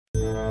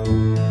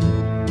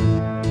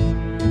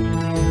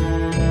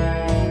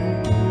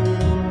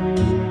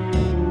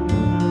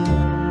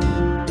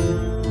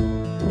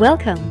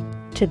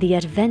Welcome to The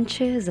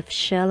Adventures of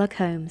Sherlock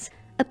Holmes,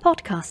 a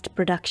podcast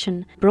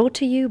production brought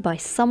to you by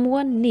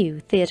Someone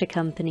New Theatre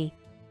Company.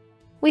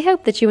 We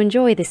hope that you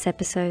enjoy this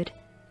episode,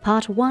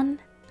 part 1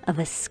 of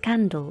A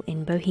Scandal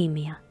in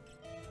Bohemia.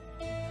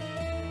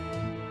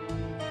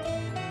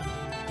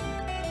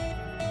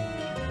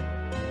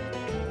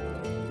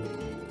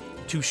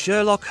 To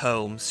Sherlock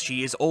Holmes,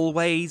 she is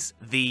always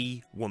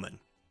the woman.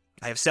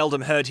 I have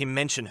seldom heard him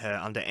mention her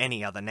under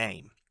any other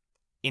name.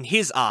 In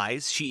his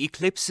eyes, she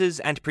eclipses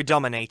and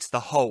predominates the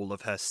whole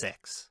of her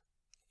sex.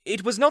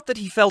 It was not that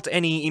he felt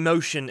any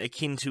emotion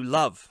akin to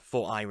love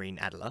for Irene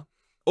Adler.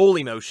 All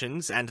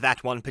emotions, and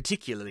that one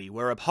particularly,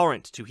 were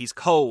abhorrent to his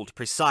cold,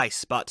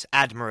 precise, but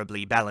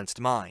admirably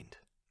balanced mind.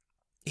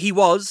 He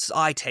was,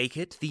 I take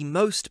it, the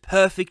most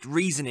perfect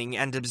reasoning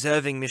and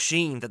observing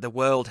machine that the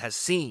world has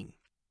seen.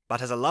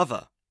 But as a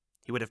lover,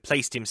 he would have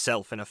placed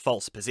himself in a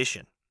false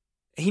position.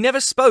 He never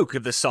spoke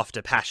of the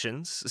softer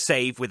passions,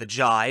 save with a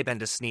jibe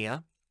and a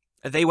sneer.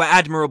 They were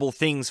admirable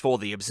things for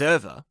the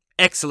observer,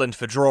 excellent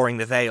for drawing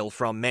the veil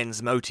from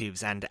men's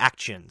motives and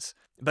actions,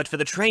 but for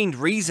the trained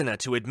reasoner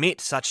to admit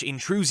such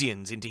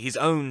intrusions into his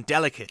own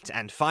delicate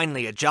and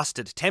finely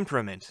adjusted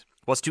temperament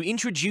was to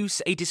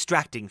introduce a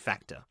distracting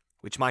factor,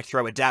 which might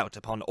throw a doubt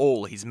upon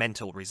all his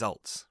mental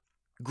results.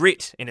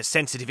 Grit in a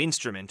sensitive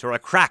instrument or a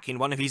crack in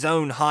one of his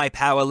own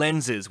high-power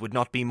lenses would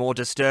not be more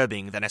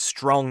disturbing than a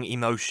strong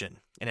emotion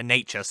in a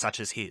nature such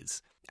as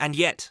his. And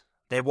yet,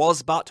 there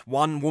was but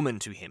one woman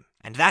to him,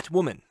 and that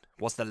woman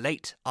was the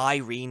late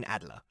Irene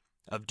Adler,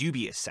 of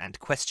dubious and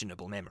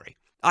questionable memory.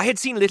 I had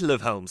seen little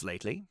of Holmes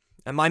lately,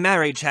 and my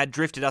marriage had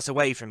drifted us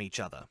away from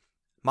each other.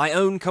 My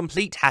own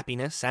complete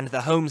happiness and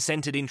the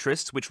home-centred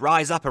interests which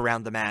rise up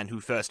around the man who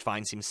first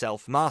finds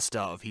himself master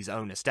of his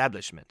own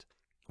establishment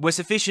were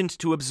sufficient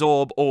to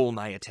absorb all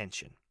my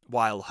attention,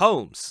 while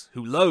Holmes,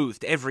 who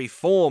loathed every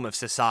form of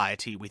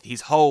society with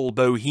his whole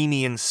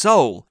bohemian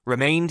soul,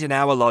 remained in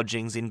our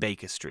lodgings in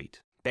Baker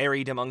Street,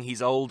 buried among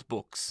his old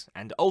books,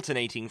 and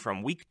alternating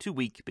from week to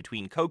week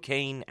between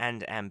cocaine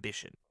and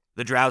ambition,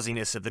 the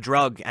drowsiness of the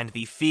drug and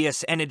the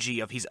fierce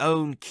energy of his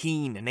own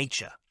keen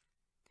nature.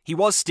 He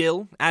was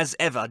still, as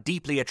ever,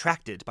 deeply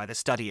attracted by the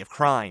study of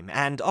crime,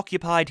 and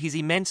occupied his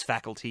immense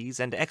faculties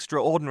and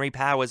extraordinary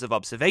powers of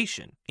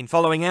observation in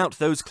following out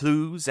those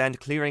clues and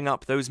clearing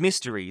up those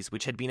mysteries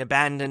which had been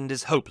abandoned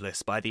as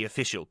hopeless by the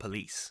official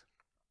police.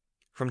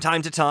 From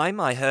time to time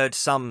I heard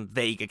some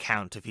vague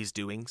account of his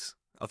doings,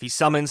 of his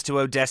summons to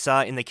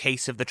Odessa in the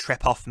case of the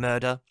Trepoff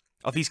murder,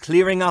 of his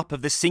clearing up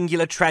of the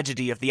singular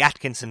tragedy of the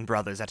Atkinson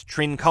brothers at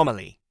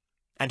Trincomalee,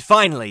 and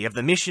finally of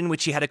the mission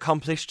which he had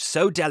accomplished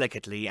so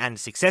delicately and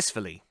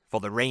successfully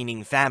for the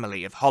reigning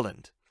family of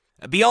Holland.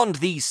 Beyond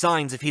these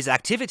signs of his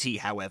activity,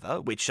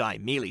 however, which I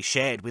merely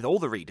shared with all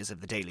the readers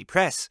of the daily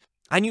press,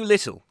 I knew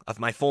little of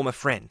my former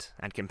friend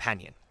and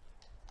companion.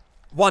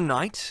 One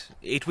night,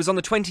 it was on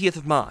the 20th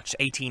of March,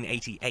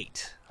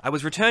 1888, I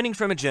was returning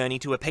from a journey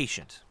to a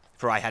patient,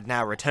 for I had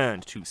now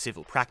returned to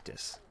civil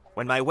practice,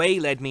 when my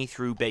way led me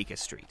through Baker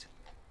Street.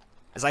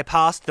 As I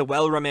passed the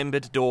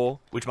well-remembered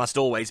door, which must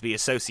always be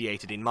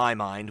associated in my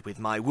mind with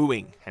my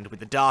wooing and with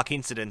the dark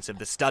incidents of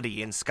the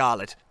study in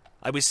scarlet,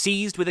 I was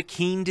seized with a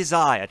keen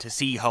desire to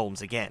see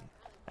Holmes again,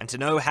 and to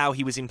know how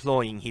he was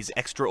employing his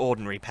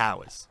extraordinary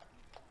powers.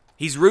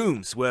 His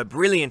rooms were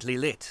brilliantly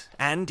lit,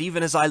 and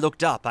even as I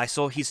looked up I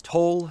saw his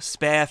tall,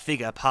 spare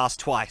figure pass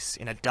twice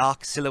in a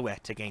dark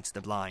silhouette against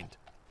the blind.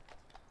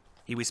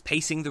 He was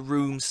pacing the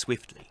room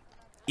swiftly,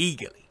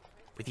 eagerly,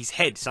 with his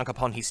head sunk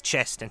upon his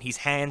chest and his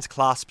hands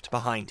clasped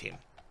behind him.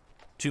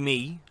 To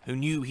me, who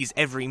knew his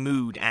every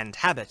mood and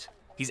habit,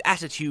 his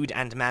attitude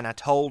and manner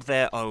told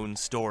their own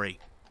story.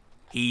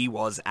 He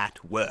was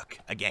at work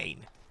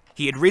again.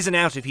 He had risen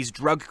out of his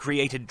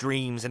drug-created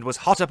dreams and was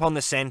hot upon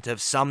the scent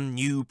of some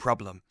new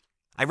problem.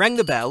 I rang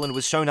the bell and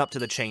was shown up to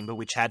the chamber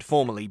which had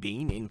formerly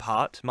been, in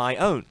part, my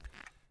own.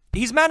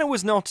 His manner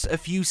was not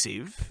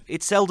effusive,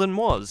 it seldom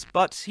was,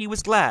 but he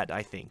was glad,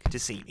 I think, to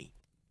see me.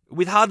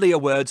 With hardly a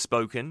word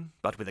spoken,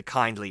 but with a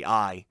kindly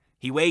eye,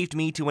 he waved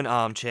me to an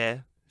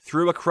armchair,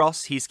 threw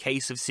across his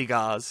case of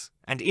cigars,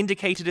 and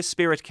indicated a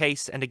spirit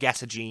case and a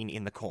gasogene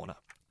in the corner.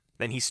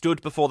 Then he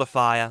stood before the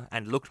fire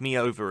and looked me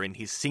over in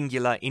his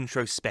singular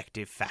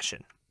introspective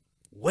fashion.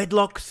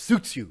 Wedlock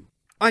suits you.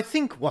 I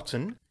think,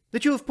 Watson,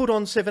 that you have put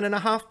on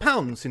 7.5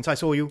 pounds since I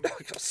saw you.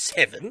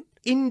 7?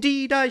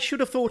 Indeed, I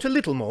should have thought a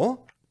little more.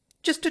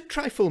 Just a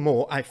trifle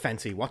more, I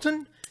fancy,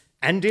 Watson.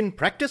 And in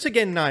practice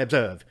again, I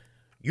observe.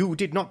 You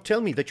did not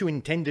tell me that you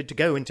intended to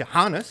go into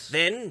harness.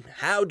 Then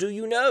how do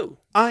you know?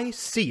 I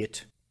see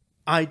it.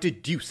 I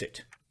deduce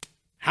it.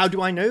 How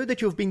do I know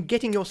that you have been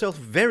getting yourself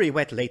very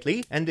wet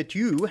lately, and that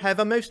you have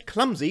a most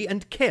clumsy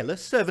and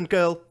careless servant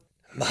girl?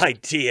 My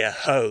dear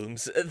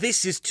Holmes,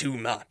 this is too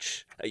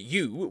much.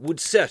 You would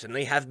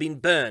certainly have been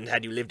burned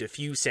had you lived a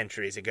few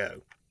centuries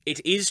ago. It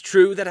is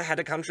true that I had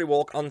a country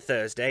walk on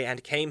Thursday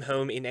and came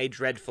home in a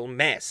dreadful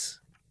mess.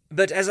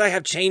 But as I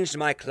have changed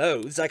my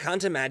clothes, I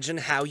can't imagine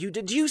how you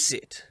deduce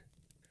it.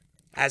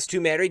 As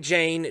to Mary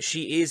Jane,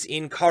 she is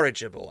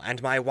incorrigible,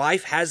 and my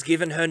wife has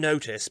given her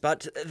notice,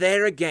 but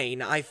there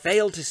again I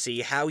fail to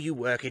see how you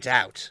work it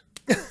out.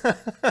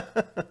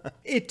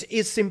 It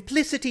is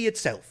simplicity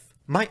itself.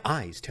 My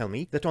eyes tell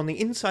me that on the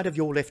inside of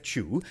your left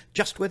shoe,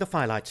 just where the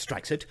firelight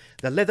strikes it,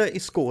 the leather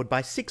is scored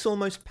by 6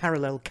 almost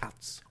parallel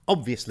cuts.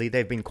 Obviously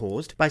they've been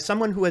caused by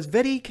someone who has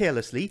very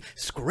carelessly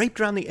scraped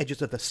round the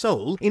edges of the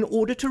sole in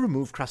order to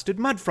remove crusted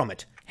mud from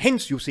it.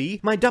 Hence, you see,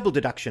 my double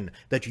deduction,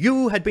 that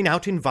you had been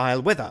out in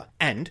vile weather,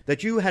 and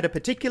that you had a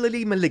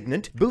particularly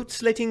malignant,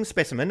 boot-sletting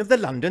specimen of the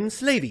London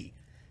slavey.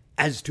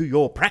 As to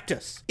your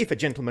practice, if a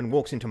gentleman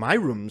walks into my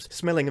rooms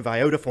smelling of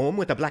iodoform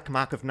with a black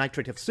mark of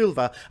nitrate of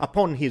silver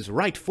upon his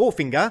right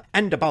forefinger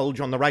and a bulge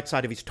on the right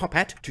side of his top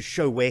hat to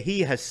show where he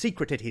has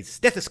secreted his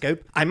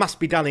stethoscope, I must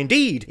be dull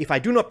indeed if I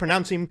do not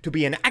pronounce him to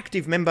be an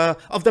active member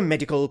of the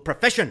medical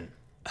profession.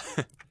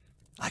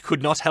 I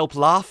could not help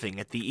laughing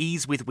at the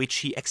ease with which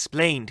he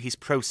explained his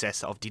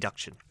process of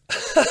deduction.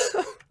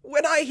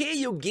 When I hear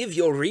you give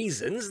your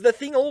reasons, the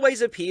thing always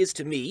appears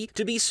to me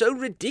to be so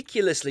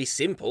ridiculously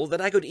simple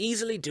that I could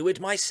easily do it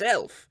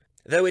myself.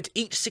 Though at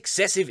each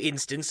successive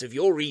instance of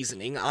your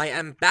reasoning I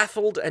am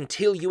baffled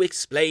until you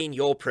explain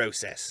your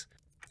process.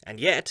 And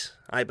yet,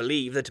 I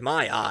believe that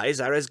my eyes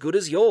are as good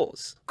as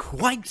yours.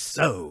 Quite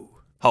so,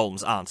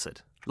 Holmes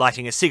answered,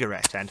 lighting a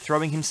cigarette and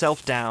throwing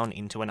himself down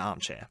into an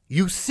armchair.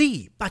 You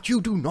see, but you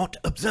do not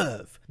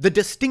observe. The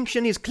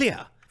distinction is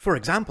clear. For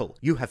example,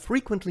 you have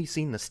frequently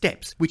seen the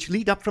steps which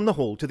lead up from the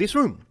hall to this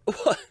room.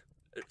 What?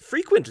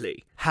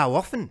 Frequently? How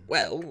often?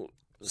 Well,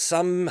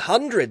 some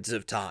hundreds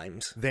of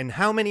times. Then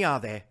how many are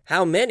there?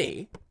 How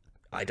many?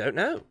 I don't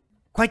know.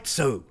 Quite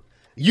so.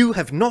 You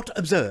have not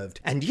observed,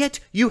 and yet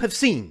you have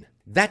seen.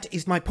 That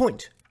is my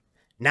point.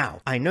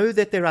 Now, I know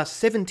that there are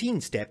 17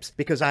 steps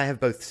because I have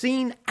both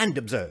seen and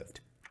observed.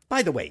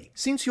 By the way,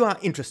 since you are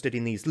interested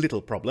in these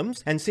little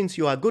problems, and since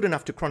you are good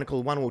enough to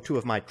chronicle 1 or 2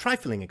 of my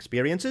trifling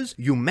experiences,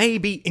 you may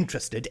be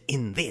interested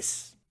in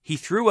this. He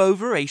threw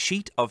over a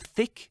sheet of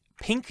thick,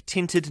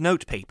 pink-tinted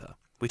notepaper,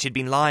 which had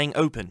been lying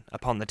open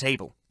upon the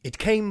table. It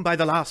came by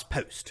the last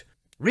post.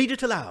 Read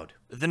it aloud.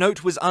 The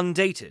note was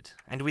undated,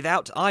 and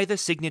without either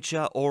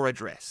signature or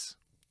address.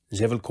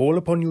 They will call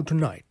upon you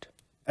tonight,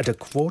 at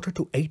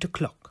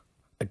 7:45,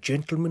 a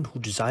gentleman who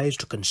desires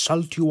to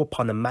consult you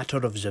upon a matter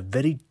of the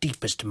very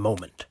deepest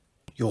moment.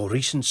 Your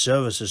recent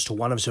services to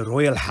one of the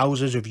royal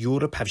houses of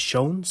Europe have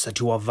shown that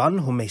you are one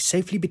who may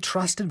safely be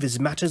trusted with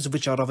matters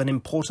which are of an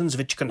importance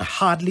which can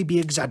hardly be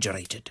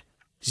exaggerated.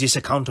 This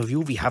account of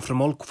you we have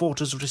from all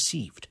quarters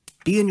received.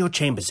 Be in your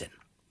chambers then,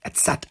 at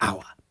that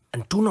hour,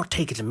 and do not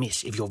take it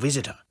amiss if your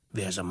visitor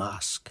wears a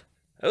mask.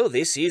 Oh,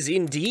 this is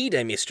indeed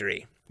a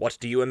mystery. What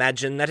do you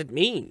imagine that it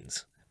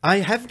means? I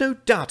have no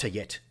data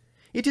yet.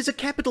 It is a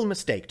capital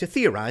mistake to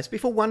theorize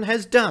before one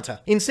has data.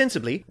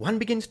 Insensibly, one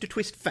begins to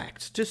twist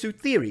facts to suit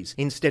theories,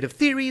 instead of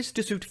theories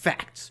to suit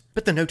facts.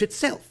 But the note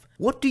itself,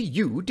 what do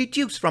you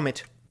deduce from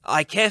it?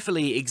 I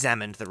carefully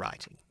examined the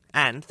writing,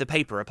 and the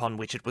paper upon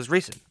which it was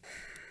written.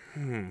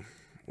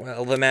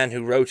 Well, the man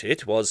who wrote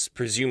it was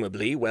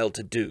presumably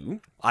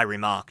well-to-do, I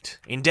remarked,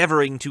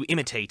 endeavouring to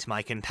imitate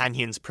my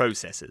companion's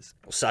processes.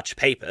 Such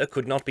paper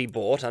could not be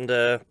bought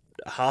under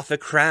half a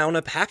crown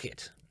a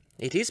packet.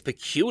 It is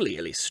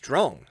peculiarly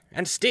strong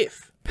and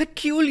stiff.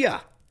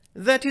 Peculiar!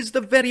 That is the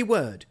very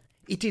word.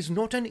 It is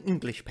not an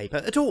English paper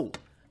at all.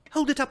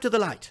 Hold it up to the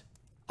light.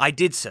 I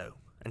did so,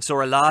 and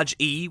saw a large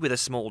E with a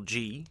small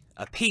g,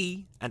 a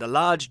P, and a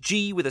large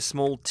G with a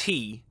small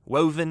t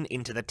woven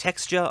into the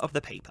texture of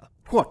the paper.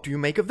 What do you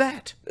make of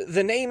that?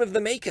 The name of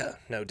the maker,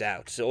 no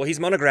doubt, or his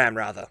monogram,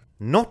 rather.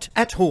 Not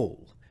at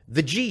all.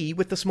 The G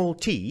with the small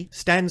t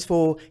stands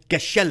for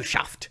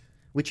Gesellschaft,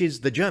 which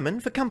is the German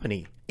for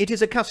company. It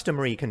is a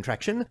customary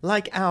contraction,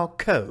 like our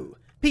Co.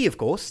 P, of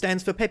course,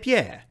 stands for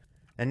Papier.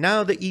 And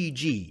now the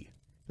EG.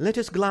 Let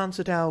us glance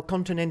at our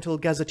Continental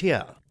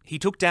Gazetteer. He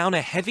took down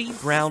a heavy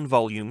brown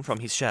volume from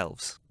his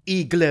shelves.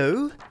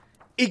 Iglo,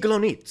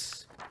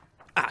 Iglonitz.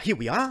 Here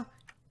we are.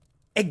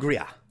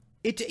 Egria.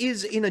 It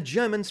is in a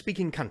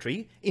German-speaking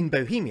country, in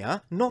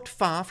Bohemia, not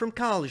far from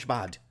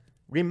Karlsbad.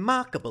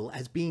 Remarkable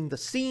as being the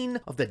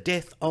scene of the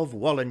death of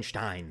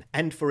Wallenstein,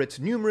 and for its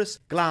numerous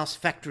glass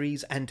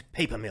factories and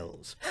paper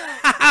mills.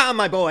 Ha ha,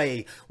 my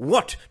boy!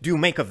 What do you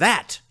make of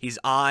that? His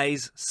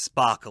eyes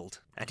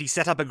sparkled, and he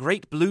set up a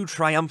great blue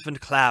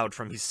triumphant cloud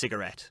from his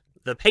cigarette.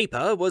 The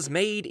paper was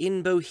made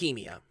in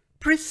Bohemia.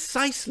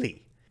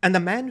 Precisely. And the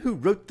man who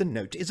wrote the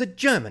note is a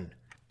German.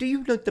 Do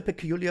you note the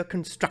peculiar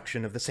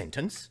construction of the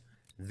sentence?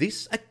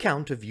 This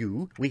account of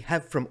you we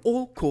have from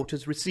all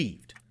quarters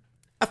received.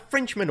 A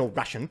Frenchman or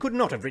Russian could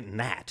not have written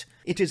that.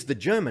 It is the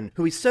German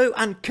who is so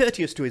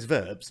uncourteous to his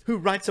verbs, who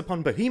writes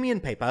upon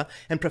Bohemian paper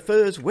and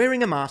prefers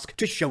wearing a mask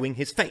to showing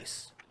his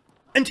face.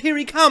 And here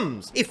he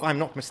comes, if I'm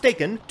not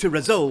mistaken, to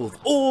resolve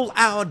all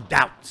our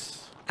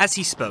doubts. As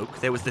he spoke,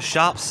 there was the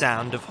sharp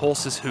sound of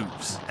horses'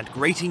 hooves and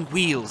grating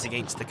wheels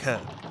against the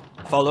curb,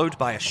 followed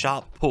by a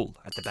sharp pull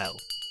at the bell.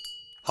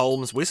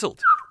 Holmes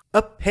whistled.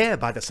 A pair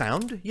by the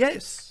sound,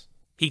 yes.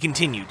 He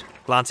continued,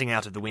 glancing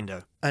out of the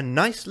window. A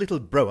nice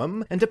little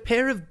brougham and a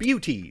pair of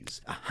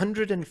beauties,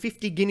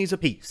 150 guineas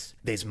apiece.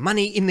 There's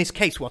money in this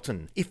case,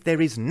 Watson, if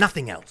there is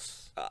nothing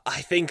else.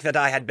 I think that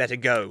I had better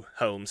go,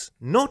 Holmes.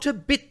 Not a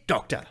bit,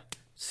 Doctor.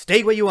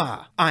 Stay where you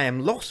are. I am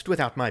lost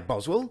without my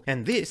Boswell,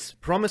 and this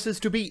promises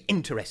to be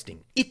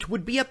interesting. It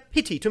would be a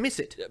pity to miss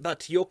it.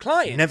 But your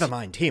client... Never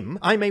mind him.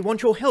 I may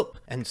want your help,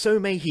 and so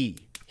may he.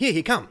 Here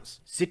he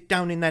comes. Sit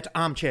down in that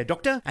armchair,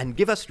 Doctor, and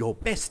give us your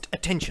best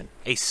attention.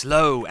 A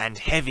slow and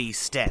heavy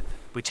step,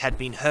 which had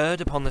been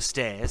heard upon the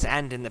stairs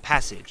and in the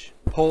passage,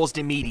 paused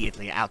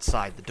immediately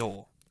outside the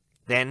door.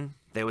 Then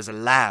there was a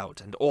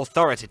loud and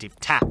authoritative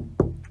tap.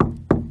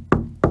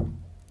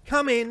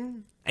 Come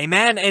in. A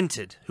man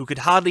entered who could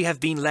hardly have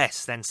been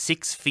less than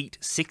 6 feet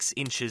 6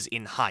 inches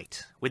in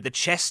height, with the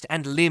chest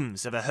and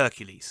limbs of a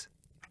Hercules.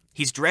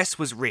 His dress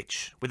was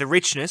rich, with a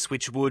richness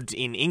which would,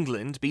 in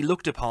England, be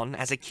looked upon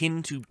as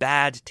akin to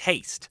bad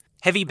taste.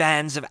 Heavy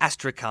bands of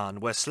astrakhan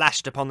were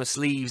slashed upon the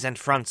sleeves and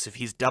fronts of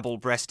his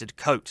double-breasted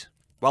coat,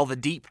 while the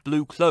deep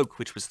blue cloak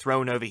which was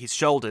thrown over his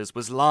shoulders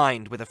was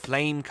lined with a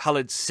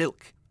flame-coloured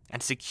silk,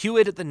 and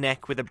secured at the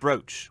neck with a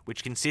brooch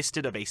which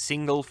consisted of a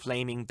single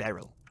flaming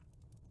beryl.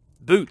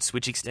 Boots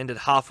which extended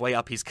halfway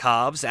up his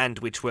calves, and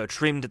which were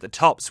trimmed at the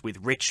tops with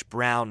rich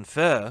brown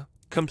fur,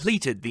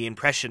 completed the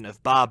impression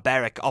of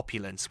barbaric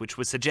opulence which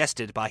was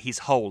suggested by his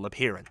whole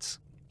appearance.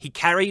 He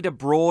carried a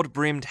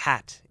broad-brimmed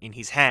hat in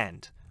his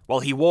hand, while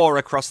he wore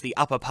across the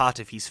upper part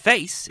of his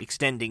face,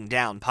 extending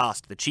down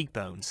past the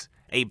cheekbones,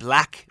 a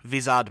black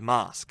vizard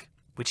mask,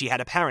 which he had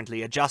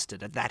apparently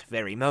adjusted at that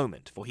very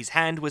moment, for his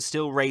hand was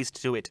still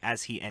raised to it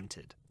as he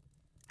entered.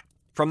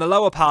 From the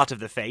lower part of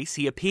the face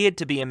he appeared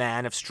to be a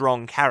man of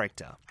strong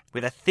character,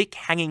 with a thick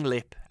hanging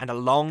lip and a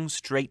long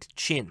straight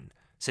chin,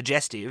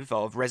 suggestive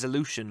of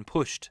resolution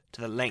pushed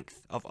to the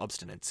length of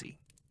obstinacy.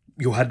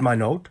 You had my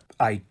note?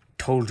 I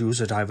told you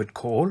that I would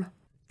call.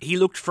 He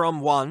looked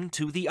from one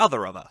to the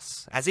other of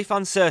us, as if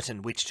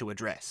uncertain which to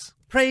address.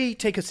 Pray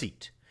take a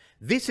seat.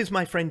 This is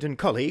my friend and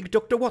colleague,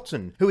 Dr.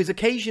 Watson, who is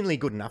occasionally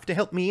good enough to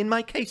help me in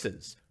my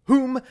cases.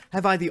 Whom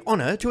have I the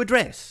honour to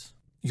address?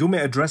 You may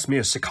address me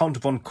as Sir Count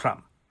von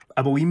Kram,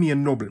 a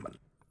Bohemian nobleman.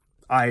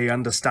 I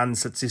understand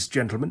that this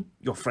gentleman,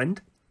 your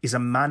friend, is a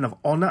man of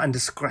honour and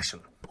discretion,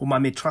 whom I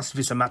may trust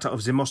with a matter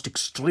of the most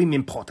extreme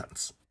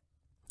importance.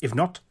 If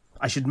not,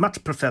 I should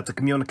much prefer to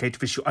communicate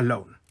with you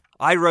alone.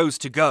 I rose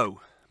to go,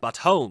 but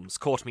Holmes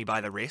caught me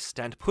by the wrist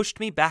and pushed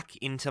me back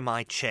into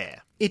my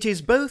chair. It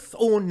is both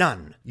or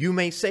none. You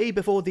may say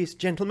before this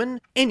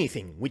gentleman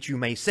anything which you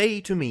may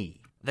say to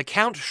me. The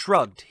Count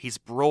shrugged his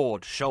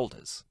broad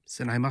shoulders.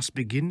 Then I must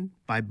begin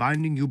by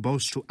binding you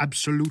both to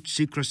absolute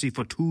secrecy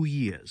for 2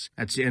 years.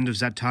 At the end of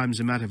that time,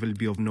 the matter will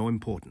be of no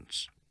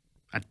importance.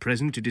 At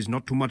present, it is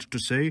not too much to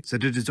say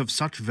that it is of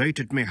such weight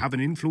it may have an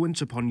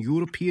influence upon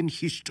European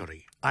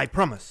history. I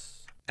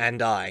promise.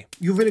 And I.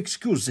 You will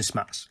excuse this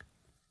mask.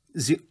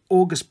 The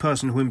august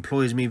person who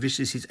employs me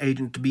wishes his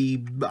agent to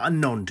be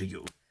unknown to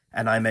you.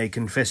 And I may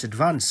confess at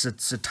once that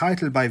the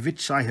title by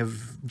which I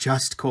have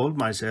just called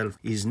myself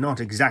is not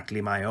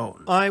exactly my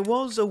own. I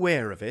was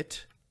aware of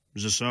it.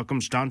 The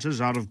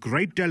circumstances are of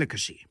great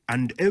delicacy,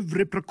 and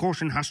every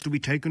precaution has to be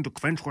taken to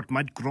quench what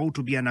might grow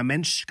to be an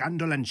immense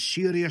scandal and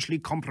seriously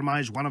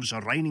compromise one of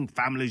the reigning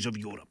families of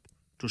Europe.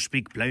 To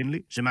speak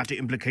plainly, the matter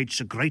implicates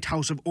the great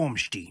house of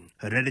Ormstein,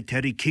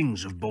 hereditary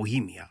kings of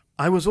Bohemia.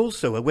 I was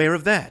also aware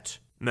of that,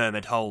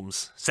 murmured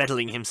Holmes,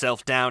 settling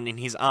himself down in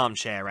his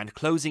armchair and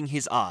closing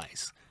his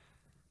eyes.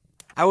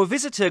 Our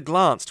visitor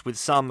glanced with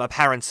some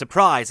apparent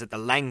surprise at the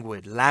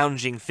languid,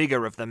 lounging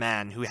figure of the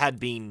man who had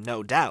been,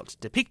 no doubt,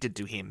 depicted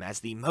to him as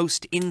the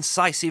most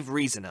incisive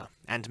reasoner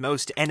and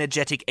most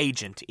energetic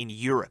agent in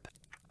Europe.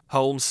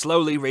 Holmes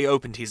slowly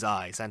reopened his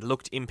eyes and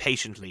looked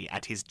impatiently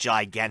at his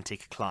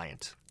gigantic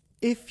client.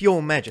 If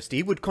your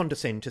Majesty would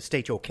condescend to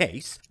state your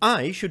case,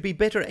 I should be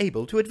better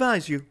able to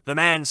advise you. The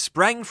man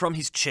sprang from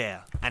his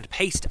chair and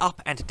paced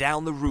up and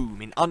down the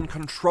room in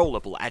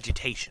uncontrollable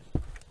agitation.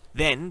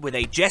 Then, with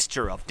a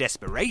gesture of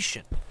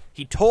desperation,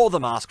 he tore the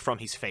mask from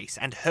his face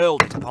and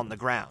hurled it upon the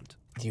ground.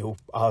 You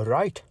are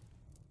right.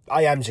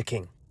 I am the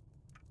king.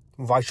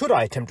 Why should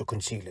I attempt to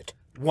conceal it?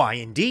 Why,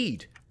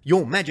 indeed.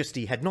 Your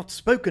Majesty had not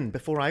spoken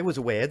before I was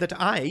aware that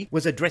I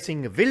was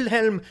addressing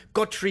Wilhelm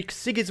Gottschrick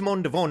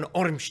Sigismund von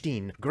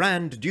Ormstein,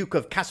 Grand Duke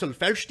of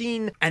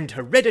Kassel-Felstein and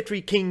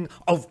hereditary King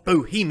of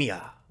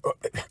Bohemia.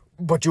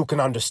 But you can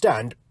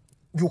understand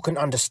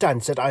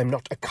that I am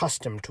not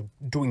accustomed to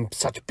doing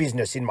such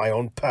business in my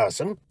own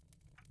person,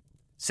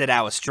 said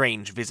our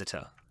strange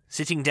visitor,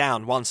 sitting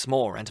down once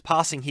more and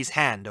passing his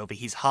hand over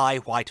his high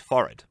white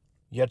forehead.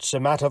 Yet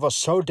the matter was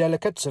so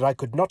delicate that I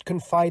could not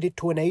confide it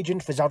to an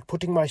agent without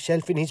putting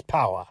myself in his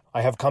power.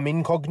 I have come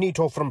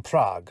incognito from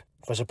Prague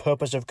for the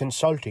purpose of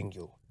consulting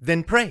you.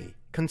 Then pray,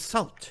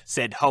 consult,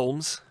 said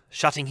Holmes,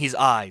 shutting his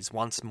eyes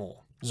once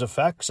more. The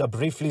facts are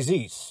briefly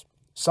these.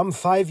 Some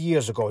 5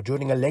 years ago,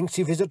 during a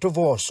lengthy visit to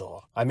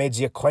Warsaw, I made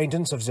the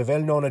acquaintance of the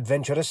well-known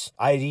adventuress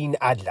Irene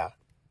Adler.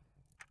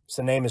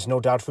 The name is no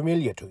doubt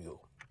familiar to you.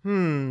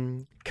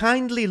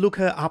 Kindly look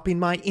her up in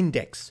my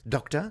index,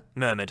 Doctor,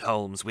 murmured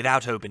Holmes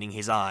without opening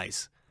his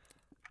eyes.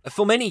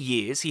 For many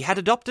years he had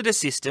adopted a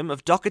system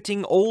of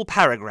docketing all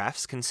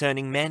paragraphs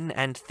concerning men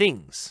and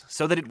things,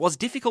 so that it was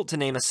difficult to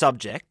name a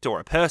subject or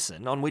a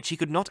person on which he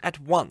could not at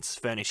once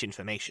furnish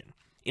information.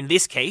 In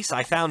this case,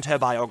 I found her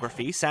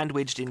biography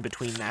sandwiched in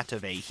between that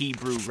of a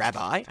Hebrew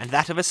rabbi and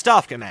that of a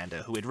staff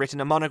commander who had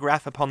written a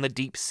monograph upon the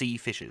deep-sea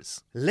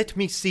fishes. Let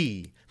me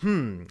see.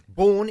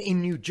 Born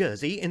in New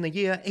Jersey in the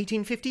year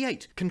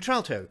 1858.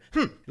 Contralto.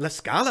 La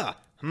Scala.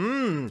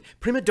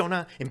 Prima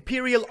donna,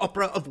 Imperial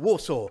Opera of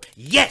Warsaw.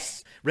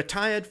 Yes!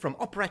 Retired from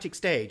operatic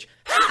stage.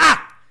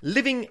 Ha!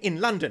 Living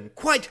in London.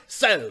 Quite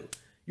so!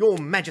 Your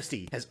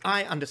Majesty, as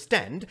I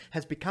understand,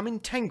 has become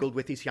entangled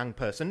with this young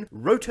person,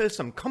 wrote her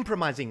some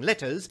compromising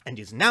letters, and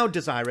is now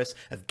desirous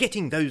of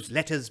getting those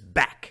letters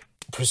back.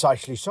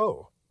 Precisely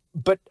so.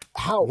 But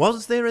how?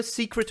 Was there a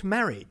secret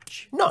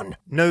marriage? None.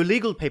 No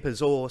legal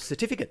papers or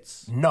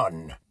certificates?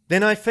 None.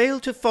 Then I fail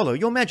to follow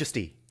your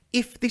Majesty.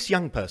 If this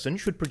young person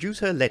should produce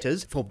her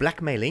letters for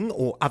blackmailing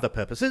or other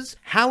purposes,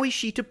 how is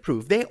she to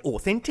prove their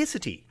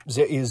authenticity?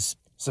 There is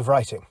the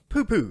writing.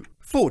 Pooh-pooh.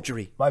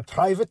 Forgery. My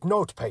private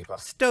notepaper.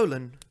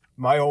 Stolen.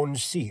 My own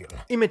seal.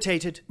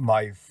 Imitated.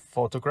 My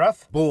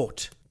photograph.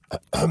 Bought.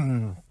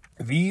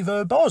 We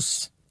were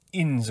both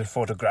in the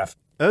photograph.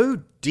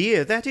 Oh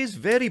dear, that is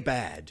very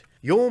bad.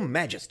 Your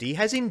Majesty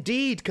has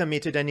indeed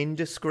committed an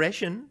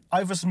indiscretion.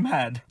 I was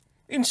mad.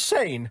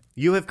 Insane.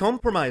 You have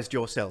compromised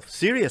yourself,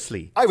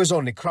 seriously. I was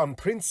only crown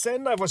prince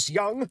then. I was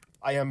young.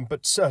 I am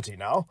but 30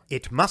 now.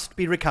 It must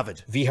be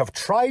recovered. We have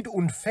tried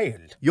and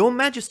failed. Your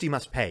Majesty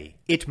must pay.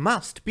 It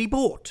must be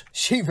bought.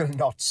 She will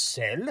not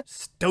sell.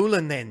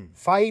 Stolen then.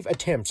 5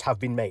 attempts have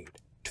been made.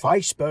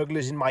 Twice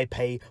burglars in my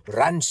pay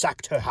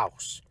ransacked her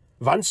house.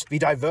 Once we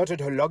diverted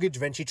her luggage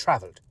when she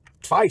travelled.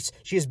 Twice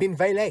she has been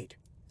waylaid.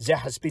 There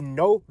has been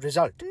no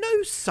result.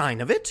 No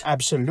sign of it?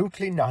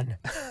 Absolutely none.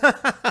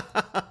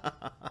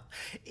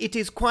 It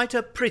is quite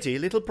a pretty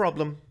little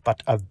problem.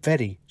 But a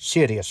very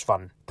serious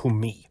one to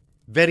me.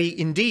 Very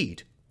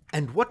indeed.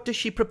 And what does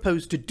she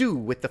propose to do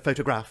with the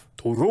photograph?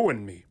 To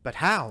ruin me. But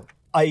how?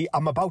 I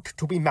am about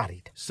to be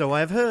married. So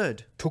I've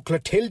heard. To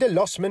Clotilde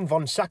Losman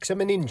von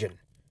Saxe-Meiningen,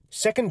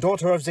 second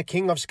daughter of the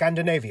King of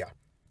Scandinavia.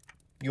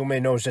 You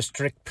may know the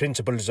strict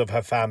principles of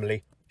her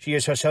family. She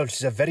is herself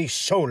the very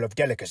soul of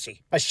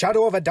delicacy. A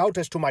shadow of a doubt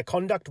as to my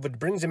conduct would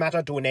bring the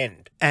matter to an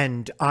end.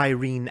 And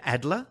Irene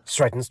Adler?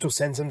 Threatens to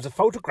send them the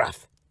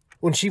photograph.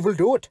 And she will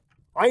do it.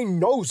 I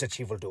know that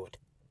she will do it.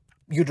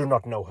 You do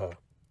not know her,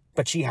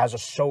 but she has a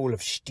soul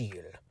of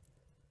steel.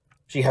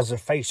 She has the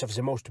face of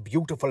the most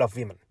beautiful of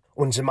women,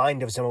 and the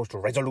mind of the most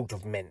resolute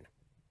of men.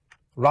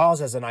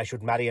 Rather than I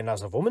should marry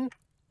another woman,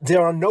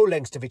 there are no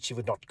lengths to which she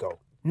would not go.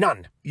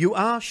 None. You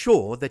are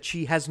sure that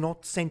she has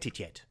not sent it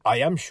yet? I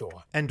am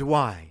sure. And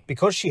why?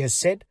 Because she has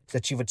said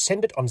that she would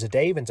send it on the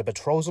day when the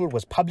betrothal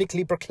was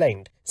publicly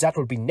proclaimed. That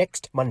will be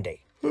next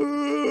Monday.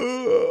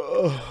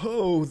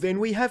 Oh, then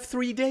we have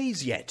 3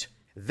 days yet.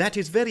 That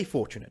is very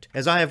fortunate,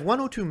 as I have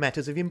 1 or 2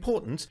 matters of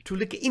importance to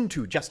look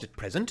into just at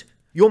present.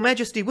 Your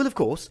Majesty will, of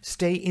course,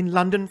 stay in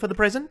London for the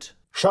present?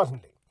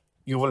 Certainly.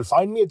 You will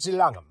find me at the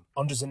Langham,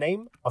 under the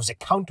name of the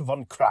Count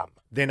von Kram.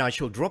 Then I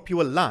shall drop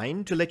you a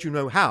line to let you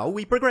know how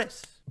we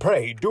progress.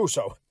 Pray do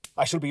so.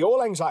 I shall be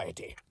all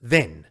anxiety.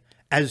 Then,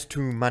 as to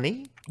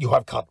money? You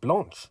have carte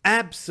blanche.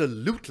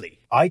 Absolutely.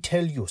 I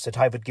tell you that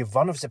I would give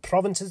one of the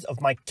provinces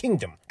of my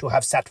kingdom to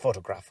have that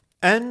photograph.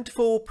 And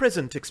for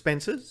present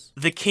expenses?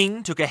 The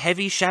king took a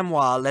heavy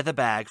chamois leather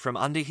bag from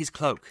under his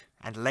cloak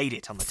and laid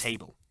it on the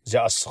table.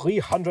 There are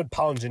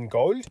 £300 in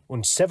gold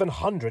and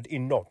 700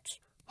 in notes.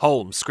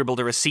 Holmes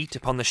scribbled a receipt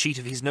upon the sheet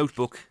of his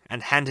notebook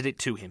and handed it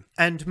to him.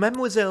 And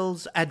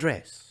Mademoiselle's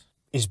address?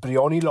 Is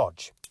Briony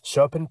Lodge,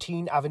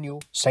 Serpentine Avenue,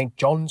 St.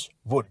 John's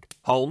Wood.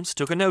 Holmes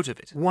took a note of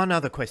it. One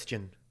other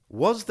question.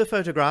 Was the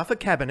photograph a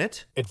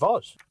cabinet? It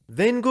was.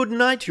 Then good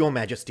night, Your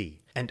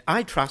Majesty, and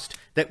I trust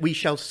that we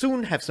shall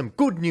soon have some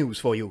good news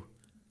for you.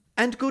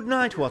 And good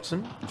night,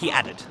 Watson, he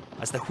added,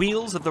 as the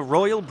wheels of the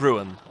royal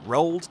brougham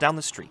rolled down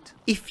the street.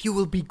 If you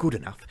will be good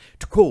enough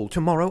to call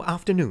tomorrow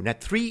afternoon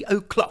at 3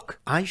 o'clock,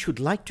 I should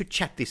like to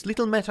chat this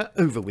little matter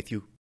over with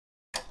you.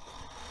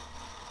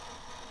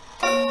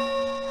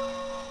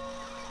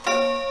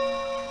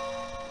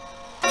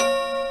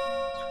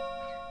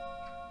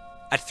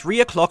 At 3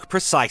 o'clock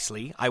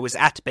precisely, I was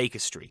at Baker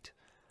Street,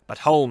 but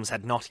Holmes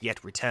had not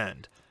yet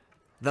returned.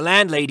 The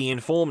landlady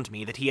informed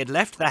me that he had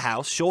left the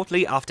house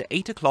shortly after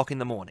 8 o'clock in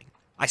the morning.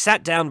 I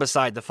sat down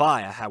beside the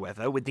fire,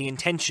 however, with the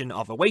intention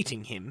of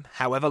awaiting him,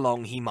 however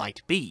long he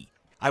might be.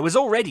 I was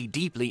already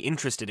deeply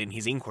interested in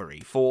his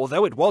inquiry, for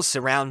though it was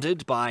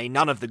surrounded by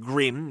none of the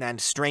grim and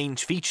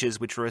strange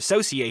features which were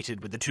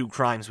associated with the 2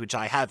 crimes which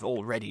I have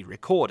already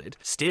recorded,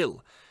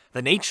 still,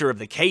 the nature of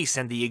the case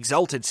and the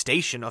exalted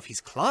station of his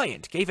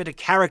client gave it a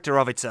character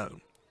of its own.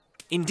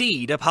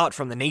 Indeed, apart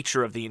from the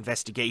nature of the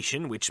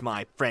investigation which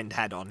my friend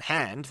had on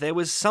hand, there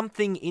was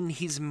something in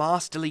his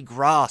masterly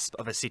grasp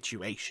of a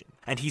situation,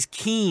 and his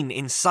keen,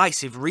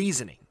 incisive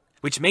reasoning,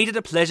 which made it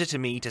a pleasure to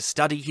me to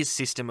study his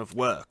system of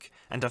work,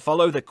 and to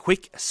follow the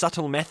quick,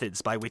 subtle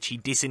methods by which he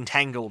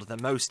disentangled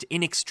the most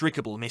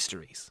inextricable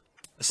mysteries.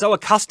 So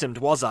accustomed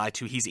was I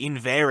to his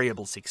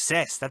invariable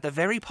success that the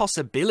very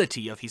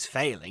possibility of his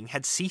failing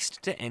had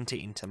ceased to enter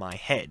into my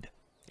head.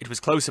 It was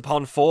close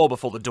upon 4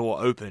 before the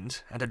door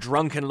opened, and a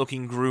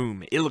drunken-looking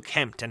groom,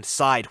 ill-kempt and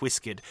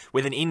side-whiskered,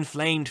 with an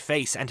inflamed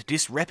face and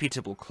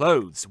disreputable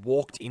clothes,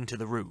 walked into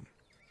the room.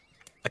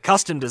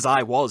 Accustomed as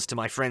I was to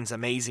my friend's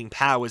amazing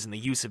powers in the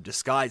use of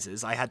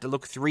disguises, I had to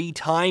look 3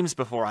 times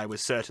before I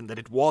was certain that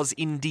it was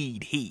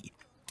indeed he.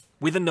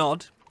 With a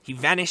nod, he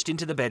vanished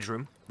into the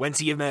bedroom, whence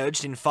he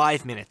emerged in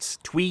 5 minutes,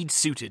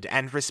 tweed-suited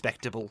and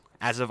respectable,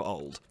 as of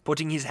old.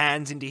 Putting his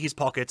hands into his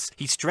pockets,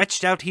 he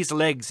stretched out his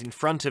legs in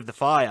front of the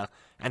fire,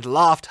 and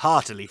laughed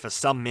heartily for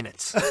some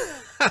minutes.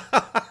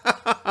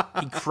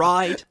 He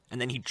cried,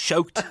 and then he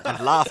choked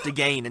and laughed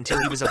again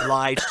until he was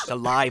obliged to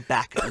lie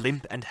back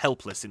limp and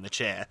helpless in the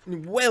chair.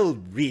 Well,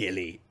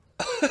 really.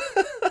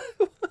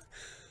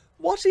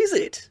 What is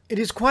it? It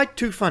is quite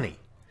too funny.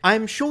 I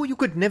am sure you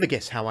could never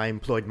guess how I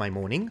employed my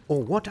morning,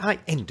 or what I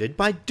ended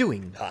by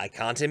doing. I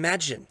can't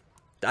imagine.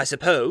 I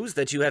suppose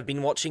that you have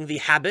been watching the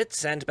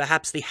habits and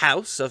perhaps the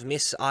house of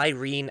Miss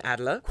Irene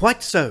Adler?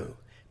 Quite so.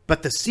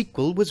 But the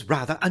sequel was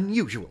rather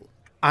unusual.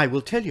 I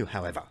will tell you,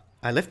 however.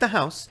 I left the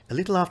house a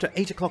little after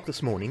 8 o'clock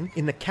this morning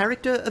in the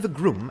character of a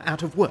groom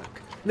out of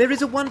work. There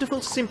is a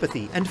wonderful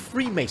sympathy and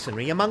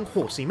freemasonry among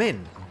horsey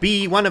men.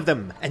 Be one of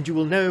them, and you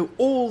will know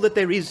all that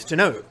there is to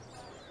know.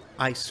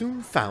 I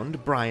soon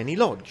found Bryony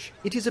Lodge.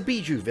 It is a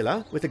bijou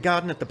villa with a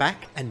garden at the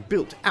back and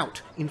built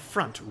out in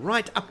front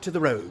right up to the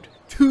road.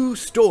 2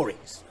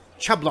 stories,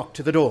 chublock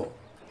to the door.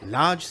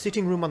 Large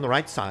sitting room on the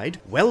right side,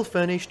 well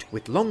furnished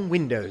with long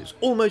windows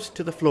almost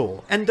to the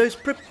floor, and those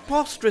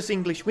preposterous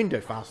English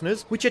window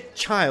fasteners which a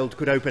child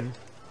could open.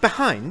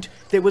 Behind,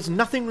 there was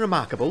nothing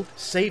remarkable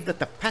save that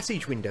the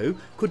passage window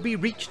could be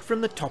reached from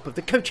the top of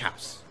the coach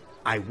house.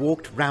 I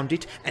walked round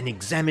it and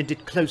examined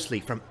it closely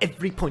from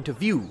every point of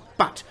view,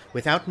 but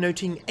without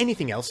noting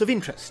anything else of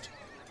interest.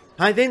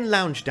 I then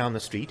lounged down the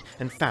street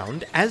and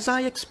found, as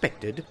I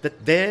expected,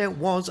 that there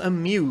was a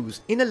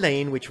mews in a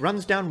lane which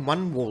runs down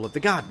one wall of the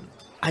garden.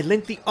 I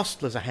lent the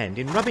ostlers a hand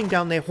in rubbing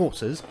down their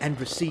horses and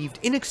received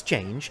in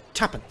exchange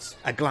 2pence,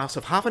 a glass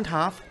of half and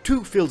half,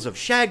 2 fills of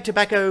shag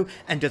tobacco,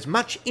 and as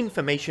much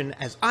information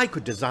as I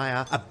could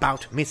desire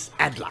about Miss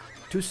Adler,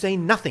 to say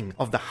nothing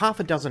of the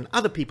 6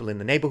 other people in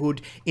the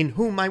neighbourhood in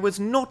whom I was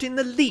not in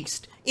the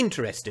least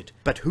interested,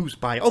 but whose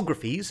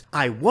biographies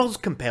I was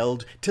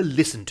compelled to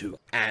listen to.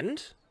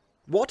 And?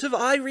 What of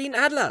Irene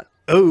Adler?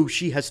 Oh,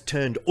 she has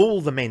turned all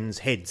the men's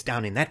heads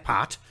down in that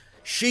part.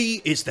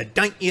 She is the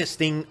daintiest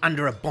thing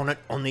under a bonnet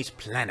on this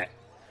planet.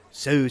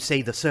 So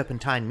say the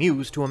Serpentine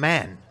Mews to a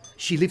man.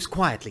 She lives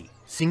quietly,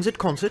 sings at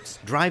concerts,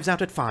 drives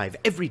out at 5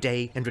 every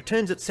day, and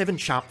returns at 7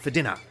 sharp for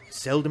dinner.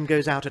 Seldom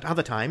goes out at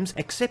other times,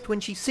 except when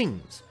she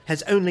sings.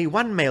 Has only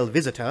 1 male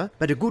visitor,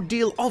 but a good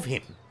deal of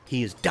him.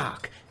 He is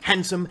dark,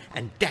 handsome,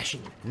 and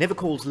dashing. Never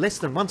calls less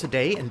than once a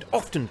day, and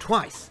often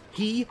twice.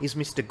 He is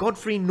Mr.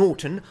 Godfrey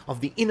Norton of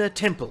the Inner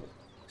Temple.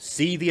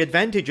 See the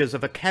advantages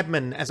of a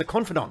cabman as a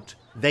confidant.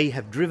 They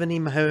have driven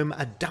him home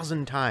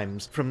 12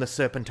 times from the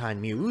Serpentine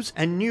Mews,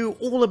 and knew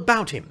all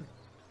about him.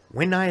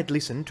 When I had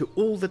listened to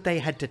all that they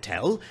had to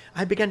tell,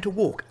 I began to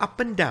walk up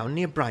and down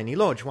near Bryony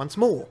Lodge once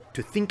more,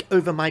 to think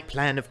over my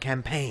plan of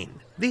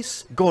campaign.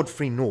 This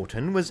Godfrey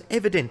Norton was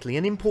evidently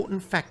an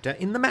important factor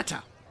in the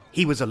matter.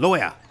 He was a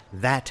lawyer.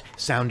 That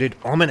sounded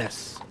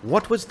ominous.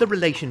 What was the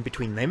relation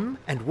between them,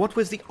 and what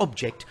was the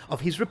object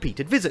of his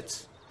repeated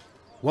visits?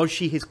 Was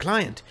she his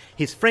client,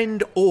 his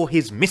friend, or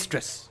his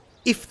mistress?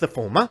 If the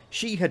former,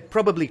 she had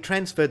probably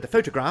transferred the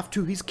photograph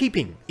to his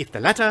keeping. If the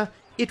latter,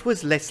 it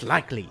was less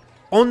likely.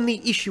 On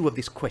the issue of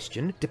this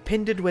question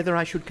depended whether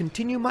I should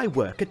continue my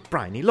work at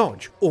Bryony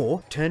Lodge,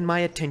 or turn my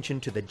attention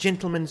to the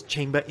gentleman's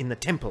chamber in the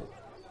temple.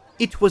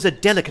 It was a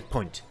delicate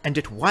point, and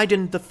it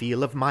widened the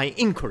field of my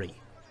inquiry.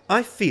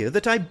 I fear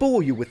that I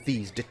bore you with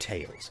these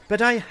details, but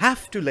I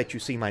have to let you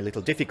see my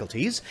little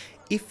difficulties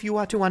if you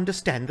are to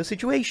understand the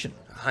situation.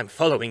 I'm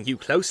following you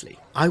closely.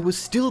 I was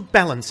still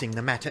balancing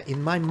the matter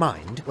in my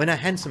mind when a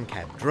hansom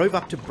cab drove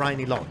up to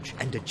Bryony Lodge,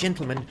 and a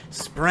gentleman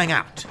sprang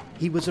out.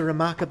 He was a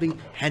remarkably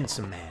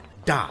handsome man,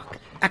 dark,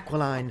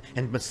 aquiline,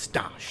 and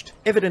moustached,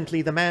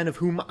 evidently the man of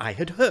whom I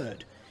had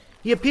heard.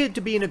 He appeared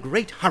to be in a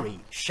great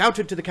hurry,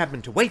 shouted to the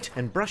cabman to wait,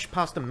 and brushed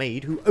past the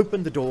maid who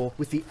opened the door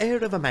with the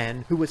air of a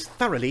man who was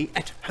thoroughly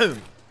at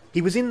home.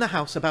 He was in the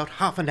house about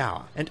half an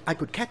hour, and I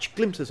could catch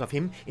glimpses of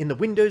him in the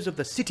windows of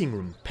the sitting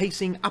room,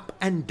 pacing up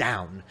and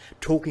down,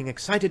 talking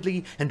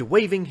excitedly and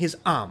waving his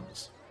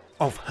arms.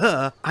 Of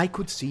her I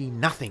could see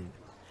nothing.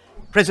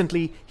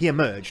 Presently he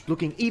emerged,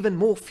 looking even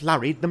more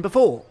flurried than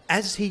before.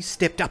 As he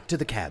stepped up to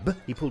the cab,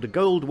 he pulled a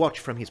gold watch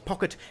from his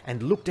pocket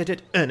and looked at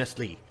it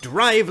earnestly.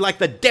 "Drive like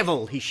the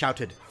devil," he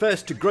shouted,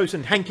 "first to Gross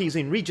and Hankey's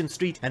in Regent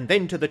Street, and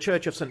then to the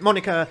Church of St.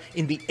 Monica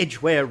in the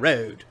Edgware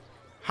Road.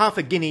 Half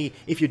a guinea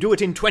if you do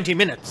it in 20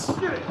 minutes.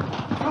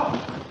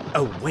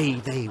 Away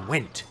they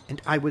went,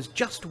 and I was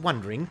just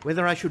wondering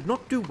whether I should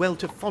not do well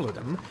to follow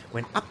them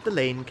when up the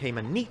lane came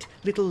a neat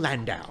little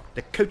landau,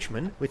 the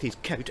coachman with his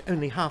coat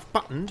only half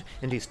buttoned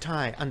and his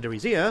tie under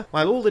his ear,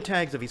 while all the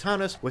tags of his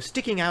harness were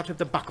sticking out of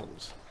the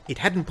buckles. It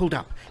hadn't pulled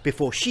up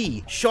before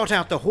she shot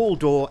out the hall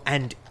door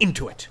and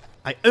into it.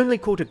 I only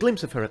caught a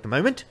glimpse of her at the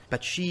moment,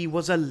 but she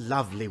was a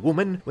lovely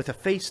woman with a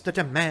face that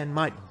a man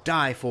might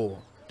die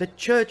for. "The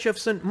Church of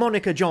St.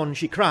 Monica, John,"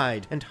 she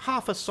cried, "and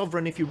half a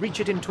sovereign if you reach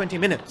it in 20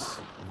 minutes.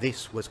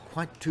 This was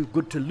quite too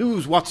good to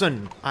lose,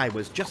 Watson. I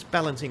was just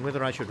balancing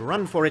whether I should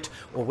run for it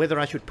or whether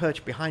I should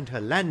perch behind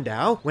her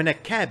landau when a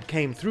cab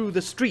came through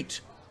the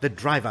street. The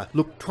driver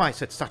looked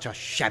twice at such a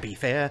shabby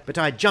fare, but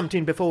I jumped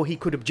in before he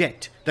could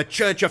object. "The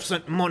Church of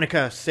St.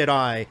 Monica," said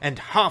I, "and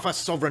half a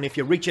sovereign if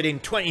you reach it in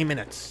 20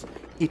 minutes.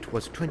 It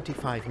was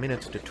 25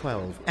 minutes to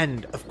 12,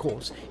 and, of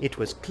course, it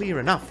was clear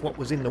enough what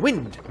was in the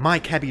wind. My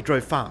cabby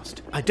drove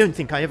fast. I don't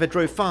think I ever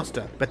drove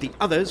faster, but the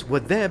others were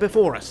there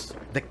before us.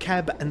 The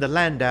cab and the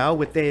landau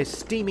with their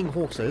steaming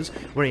horses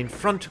were in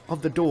front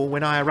of the door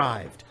when I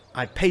arrived.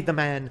 I paid the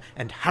man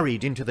and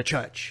hurried into the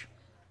church.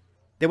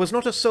 There was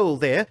not a soul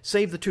there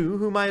save the two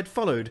whom I had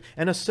followed,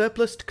 and a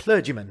surpliced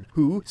clergyman,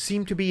 who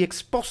seemed to be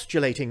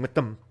expostulating with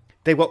them.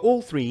 They were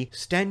all three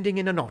standing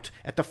in a knot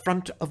at the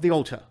front of the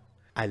altar.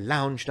 I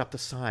lounged up the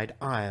side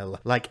aisle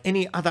like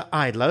any other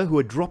idler who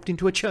had dropped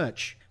into a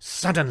church.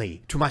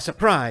 Suddenly, to my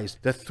surprise,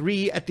 the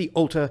three at the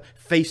altar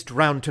faced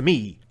round to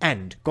me,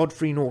 and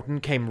Godfrey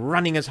Norton came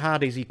running as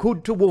hard as he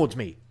could towards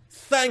me.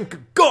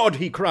 "Thank God!"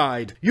 he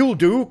cried. "You'll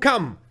do.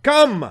 Come,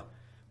 come!"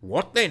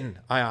 "What then?"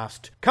 I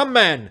asked. "Come,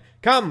 man,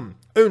 come!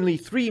 Only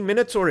 3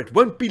 minutes or it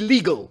won't be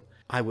legal."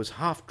 I was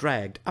half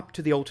dragged up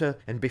to the altar,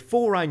 and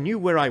before I knew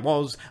where I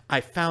was,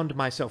 I found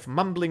myself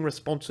mumbling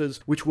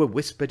responses which were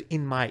whispered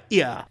in my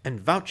ear,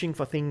 and vouching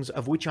for things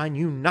of which I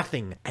knew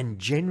nothing, and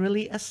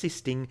generally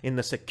assisting in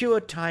the secure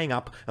tying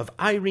up of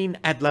Irene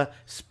Adler,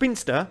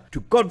 spinster,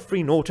 to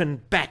Godfrey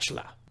Norton,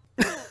 bachelor.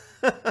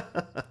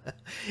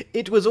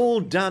 It was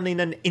all done in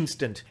an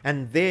instant,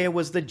 and there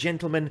was the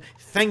gentleman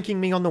thanking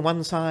me on the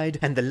one side,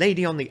 and the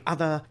lady on the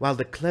other, while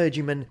the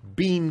clergyman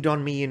beamed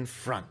on me in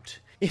front.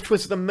 It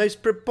was the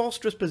most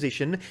preposterous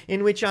position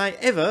in which I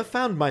ever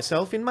found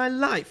myself in my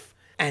life,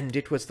 and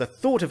it was the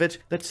thought of it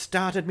that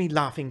started me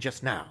laughing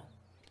just now.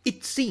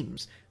 It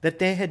seems that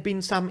there had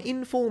been some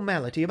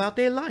informality about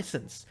their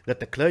licence, that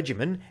the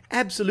clergyman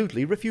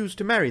absolutely refused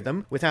to marry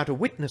them without a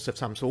witness of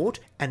some sort,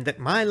 and that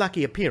my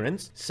lucky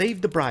appearance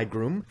saved the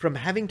bridegroom from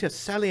having to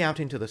sally out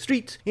into the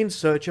streets in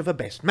search of a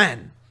best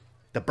man.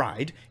 The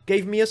bride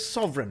gave me a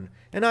sovereign,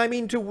 and I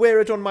mean to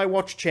wear it on my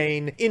watch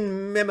chain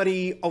in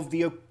memory of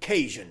the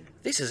occasion.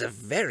 This is a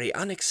very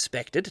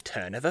unexpected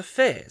turn of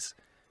affairs.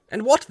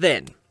 And what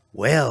then?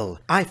 Well,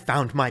 I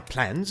found my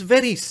plans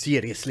very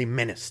seriously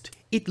menaced.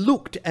 It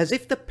looked as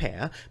if the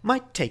pair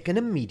might take an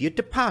immediate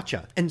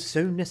departure, and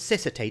so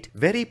necessitate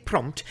very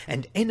prompt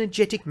and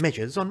energetic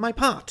measures on my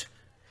part.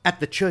 At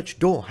the church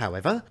door,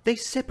 however, they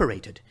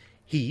separated,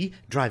 he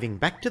driving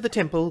back to the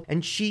temple,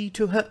 and she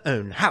to her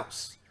own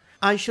house.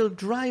 "I shall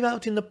drive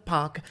out in the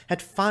park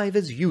at 5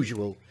 as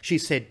usual," she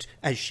said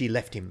as she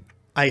left him.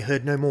 I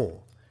heard no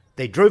more.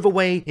 They drove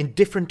away in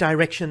different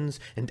directions,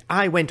 and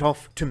I went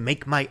off to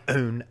make my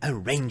own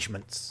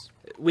arrangements.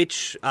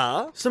 Which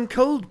are? Some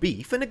cold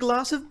beef and a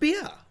glass of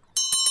beer.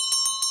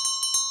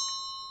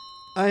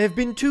 I have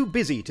been too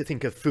busy to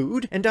think of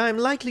food, and I am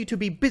likely to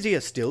be busier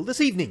still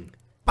this evening.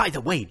 By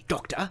the way,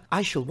 Doctor,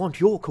 I shall want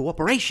your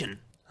cooperation.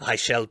 I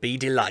shall be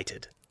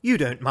delighted. You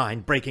don't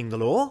mind breaking the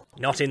law?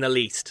 Not in the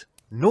least.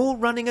 Nor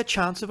running a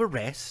chance of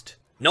arrest?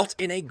 Not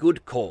in a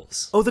good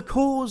cause. Oh, the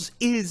cause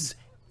is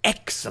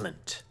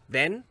excellent.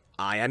 Then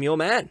I am your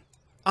man.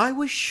 I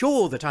was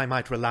sure that I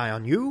might rely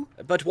on you.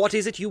 But what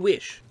is it you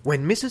wish?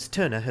 When Mrs.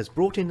 Turner has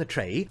brought in the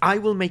tray, I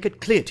will make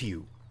it clear to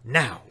you.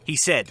 Now, He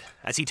said,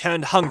 as he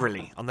turned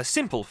hungrily on the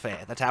simple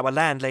fare that our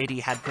landlady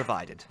had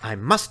provided. I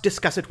must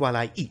discuss it while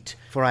I eat,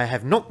 for I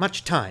have not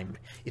much time.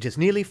 It is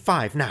nearly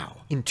 5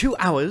 now. In 2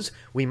 hours,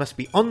 we must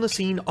be on the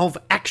scene of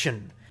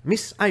action.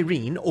 Miss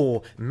Irene,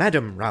 or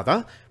Madam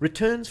rather,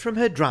 returns from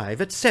her drive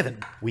at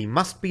 7. We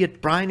must be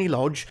at Bryony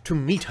Lodge to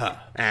meet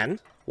her. And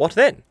what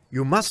then?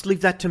 You must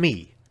leave that to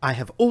me. I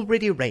have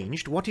already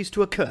arranged what is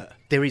to occur.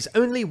 There is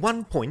only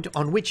one point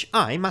on which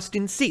I must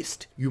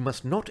insist. You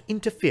must not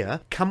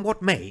interfere, come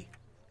what may.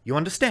 You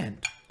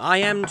understand? I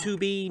am to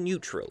be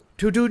neutral.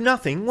 To do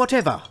nothing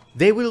whatever.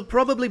 There will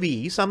probably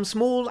be some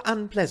small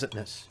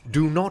unpleasantness.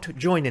 Do not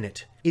join in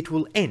it. It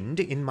will end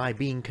in my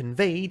being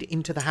conveyed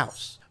into the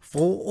house.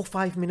 4 or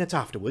 5 minutes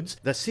afterwards,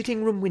 the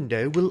sitting-room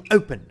window will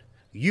open.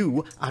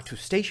 You are to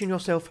station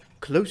yourself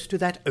close to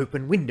that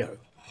open window.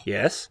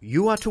 Yes?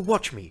 You are to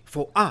watch me,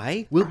 for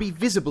I will be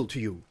visible to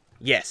you.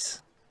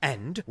 Yes.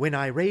 And when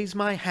I raise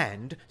my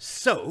hand,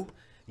 so,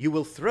 you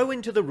will throw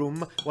into the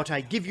room what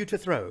I give you to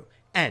throw,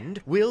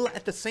 and will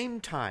at the same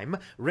time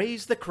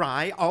raise the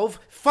cry of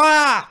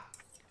fire!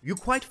 You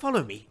quite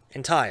follow me?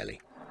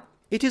 Entirely.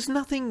 It is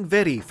nothing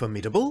very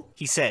formidable,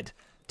 He said,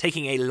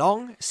 taking a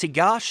long,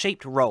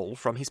 cigar-shaped roll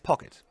from his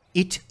pocket.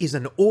 It is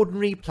an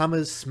ordinary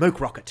plumber's smoke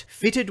rocket,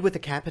 fitted with a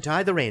cap at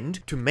either end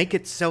to make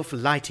it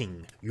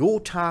self-lighting. Your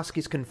task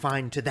is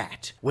confined to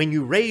that. When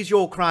you raise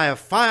your cry of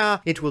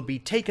fire, it will be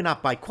taken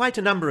up by quite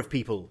a number of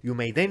people. You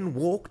may then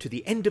walk to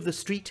the end of the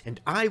street and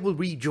I will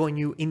rejoin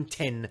you in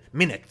 10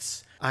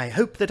 minutes. I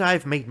hope that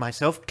I've made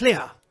myself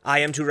clear. I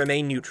am to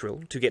remain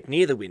neutral, to get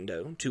near the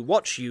window, to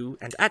watch you,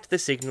 and at the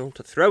signal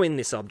to throw in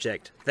this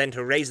object, then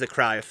to raise the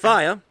cry of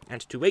fire,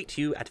 and to wait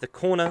you at the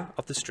corner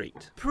of the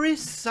street.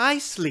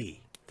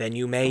 Precisely. Then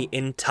you may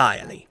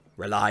entirely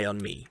rely on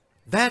me.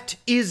 That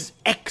is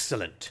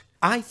excellent.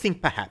 I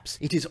think perhaps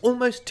it is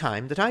almost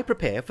time that I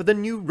prepare for the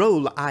new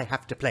role I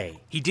have to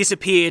play. He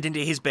disappeared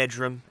into his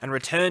bedroom and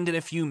returned in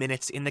a few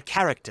minutes in the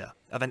character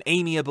of an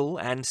amiable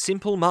and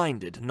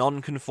simple-minded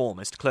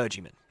nonconformist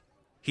clergyman.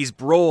 His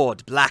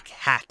broad black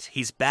hat,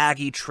 his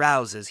baggy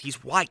trousers,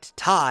 his white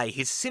tie,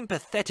 his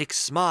sympathetic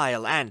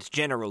smile and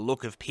general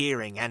look of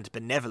peering and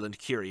benevolent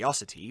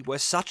curiosity were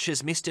such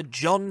as Mr.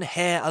 John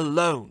Hare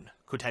alone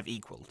could have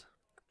equalled.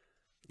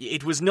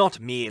 It was not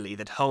merely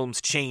that Holmes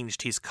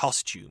changed his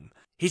costume.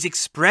 His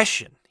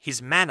expression,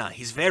 his manner,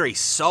 his very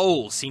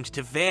soul seemed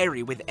to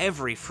vary with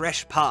every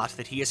fresh part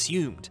that he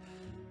assumed.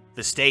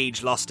 The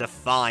stage lost a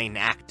fine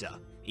actor,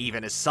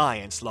 even as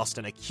science lost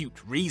an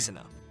acute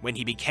reasoner, when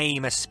he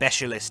became a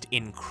specialist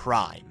in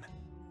crime.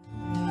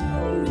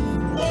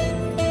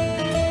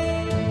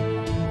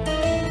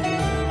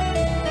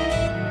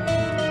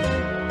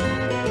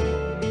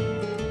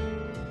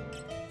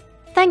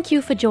 Thank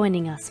you for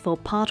joining us for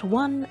part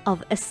 1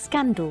 of A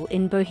Scandal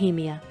in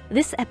Bohemia.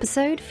 This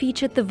episode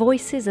featured the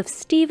voices of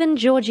Stephen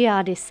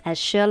Georgiadis as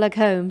Sherlock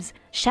Holmes,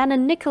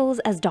 Shannon Nicholls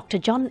as Dr.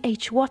 John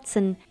H.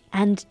 Watson,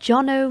 and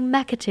Jono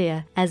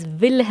McAteer as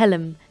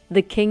Wilhelm,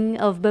 the King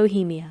of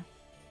Bohemia.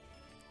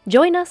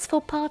 Join us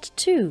for part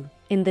 2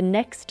 in the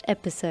next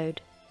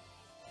episode.